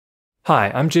Hi,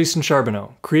 I'm Jason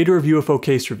Charbonneau, creator of UFO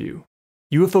Case Review.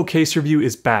 UFO Case Review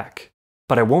is back,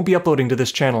 but I won't be uploading to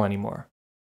this channel anymore.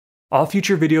 All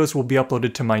future videos will be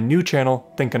uploaded to my new channel,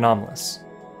 Think Anomalous.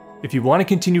 If you want to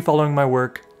continue following my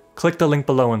work, click the link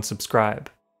below and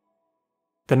subscribe.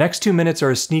 The next 2 minutes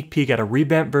are a sneak peek at a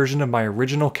revamped version of my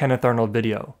original Kenneth Arnold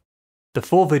video. The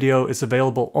full video is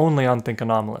available only on Think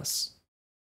Anomalous.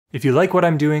 If you like what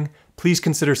I'm doing, please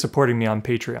consider supporting me on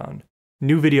Patreon.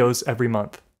 New videos every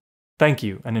month. Thank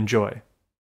you and enjoy.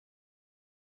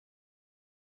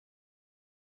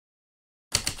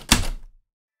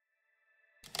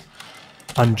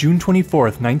 On June 24,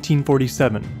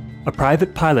 1947, a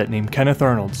private pilot named Kenneth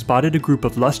Arnold spotted a group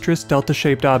of lustrous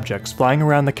delta-shaped objects flying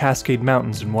around the Cascade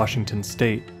Mountains in Washington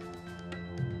state.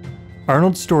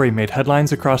 Arnold's story made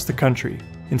headlines across the country,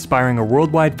 inspiring a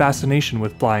worldwide fascination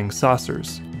with flying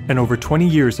saucers, and over 20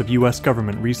 years of US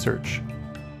government research.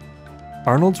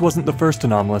 Arnold's wasn't the first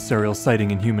anomalous aerial sighting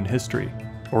in human history,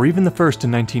 or even the first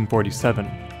in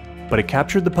 1947, but it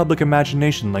captured the public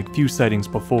imagination like few sightings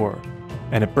before,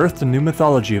 and it birthed a new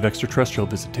mythology of extraterrestrial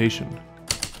visitation.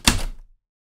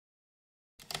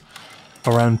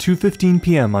 Around 2:15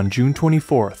 p.m. on June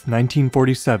 24,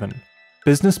 1947,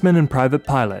 businessman and private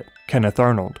pilot Kenneth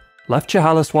Arnold left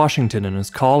Chehalis, Washington in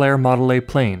his Call Air Model A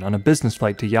plane on a business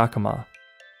flight to Yakima.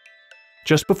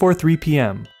 Just before 3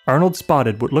 p.m., Arnold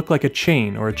spotted what looked like a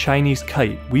chain or a Chinese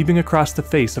kite weaving across the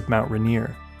face of Mount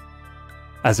Rainier.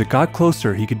 As it got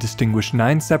closer, he could distinguish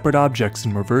 9 separate objects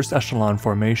in reverse echelon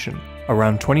formation,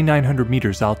 around 2,900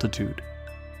 meters altitude.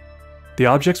 The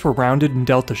objects were rounded and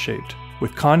delta-shaped,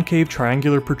 with concave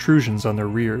triangular protrusions on their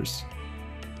rears.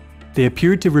 They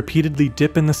appeared to repeatedly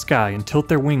dip in the sky and tilt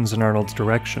their wings in Arnold's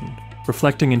direction,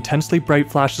 reflecting intensely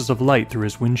bright flashes of light through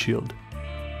his windshield.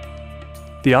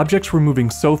 The objects were moving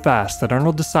so fast that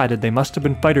Arnold decided they must have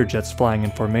been fighter jets flying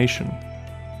in formation.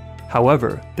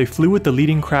 However, they flew with the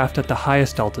leading craft at the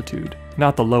highest altitude,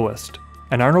 not the lowest,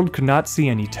 and Arnold could not see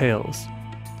any tails.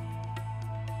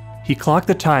 He clocked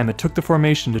the time it took the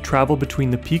formation to travel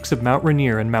between the peaks of Mount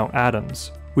Rainier and Mount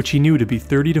Adams, which he knew to be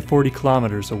 30 to 40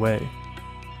 kilometers away.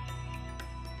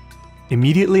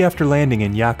 Immediately after landing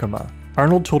in Yakima,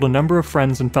 Arnold told a number of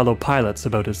friends and fellow pilots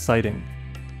about his sighting.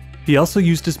 He also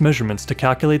used his measurements to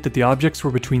calculate that the objects were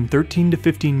between 13 to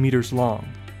 15 meters long,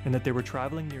 and that they were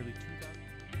traveling nearly